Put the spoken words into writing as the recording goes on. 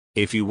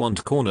If you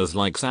want corners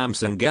like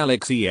Samsung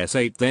Galaxy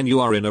S8, then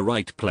you are in a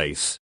right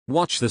place.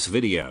 Watch this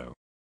video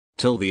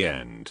till the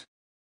end.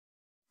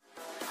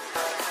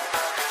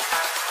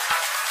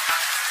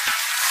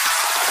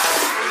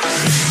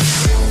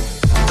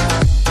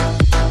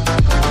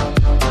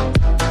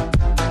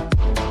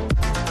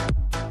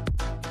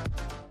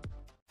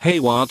 Hey,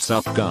 what's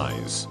up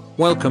guys?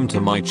 Welcome to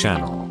my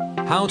channel,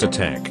 How to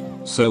Tech.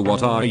 So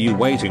what are you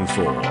waiting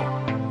for?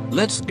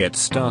 Let's get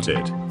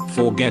started.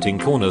 For getting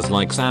corners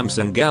like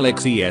Samsung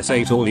Galaxy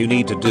S8, all you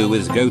need to do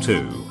is go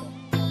to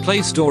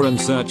Play Store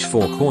and search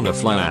for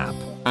Cornerfly app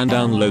and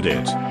download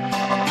it.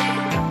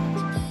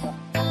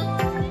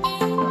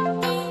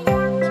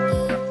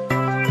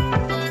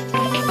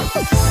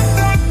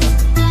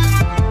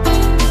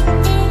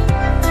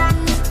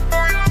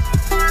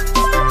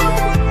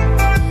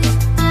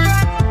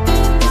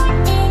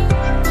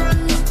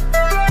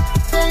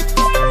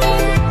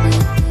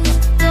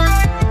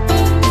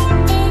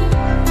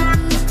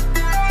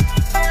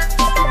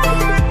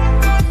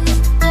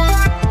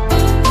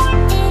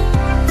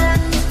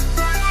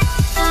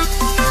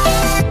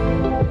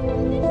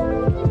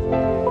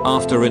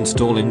 After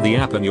installing the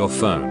app on your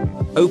phone,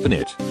 open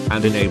it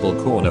and enable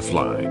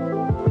Cornerfly.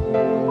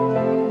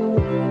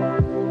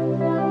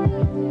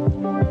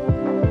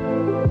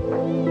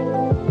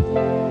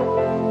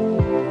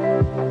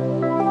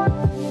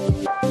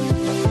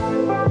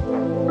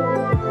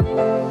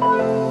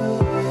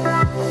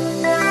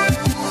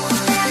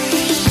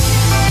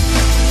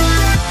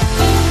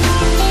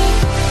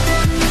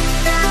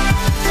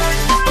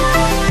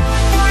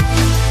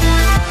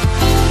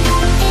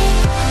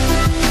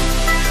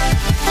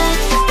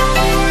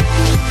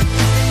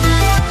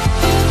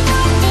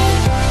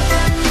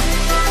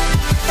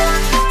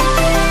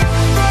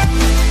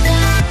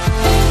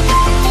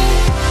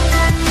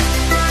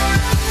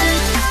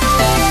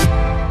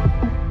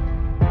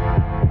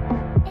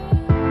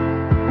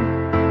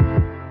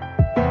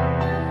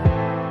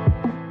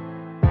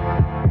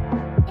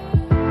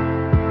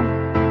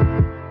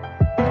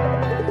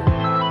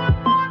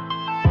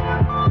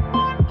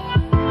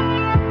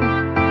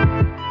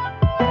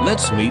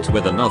 Let's meet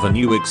with another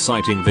new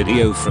exciting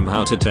video from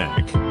How to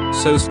Tech,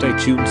 so stay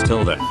tuned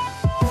till then.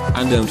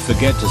 And don't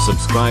forget to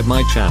subscribe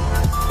my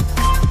channel.